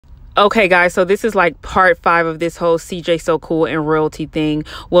Okay, guys, so this is like part 5 of this whole CJ So Cool and Royalty thing.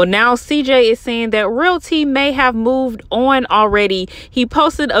 Well, now CJ is saying that Royalty may have moved on already. He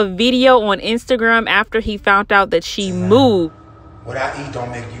posted a video on Instagram after he found out that she moved. What I eat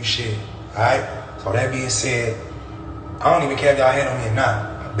don't make you shit, alright? So that being said, I don't even care if y'all hate on me or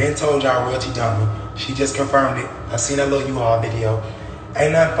not. I've been told y'all Royalty dumped me. She just confirmed it. I seen that little U-Haul video.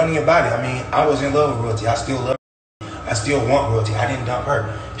 Ain't nothing funny about it. I mean, I was in love with Royalty. I still love her. I still want Royalty. I didn't dump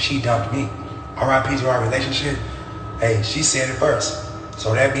her. She dumped me. R.I.P. to our relationship. Hey, she said it first.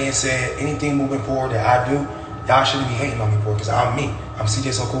 So that being said, anything moving forward that I do, y'all shouldn't be hating on me for it, because I'm me. I'm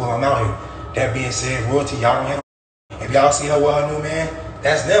CJ So Cool. I'm out here. That being said, Royalty, y'all don't hate on me. If y'all see her with her new man,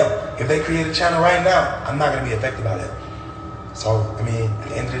 that's them. If they create a channel right now, I'm not going to be affected by that. So, I mean, at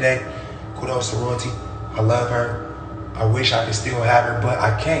the end of the day, kudos to Royalty. I love her. I wish I could still have her, but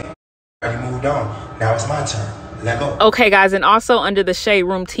I can't. I already moved on. Now it's my turn. Let go. Okay, guys, and also under the Shade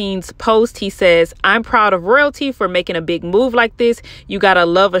Room Teens post, he says, I'm proud of Royalty for making a big move like this. You gotta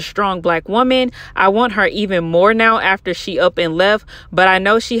love a strong black woman. I want her even more now after she up and left, but I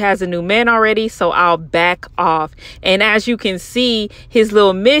know she has a new man already, so I'll back off. And as you can see, his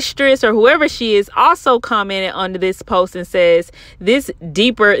little mistress or whoever she is also commented under this post and says, this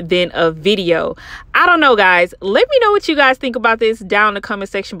deeper than a video. I don't know, guys. Let me know what you guys think about this down in the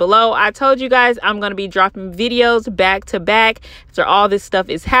comment section below. I told you guys I'm going to be dropping videos back to back after all this stuff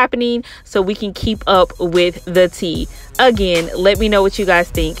is happening, so we can keep up with the tea. Again, let me know what you guys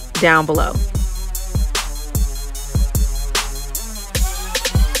think down below.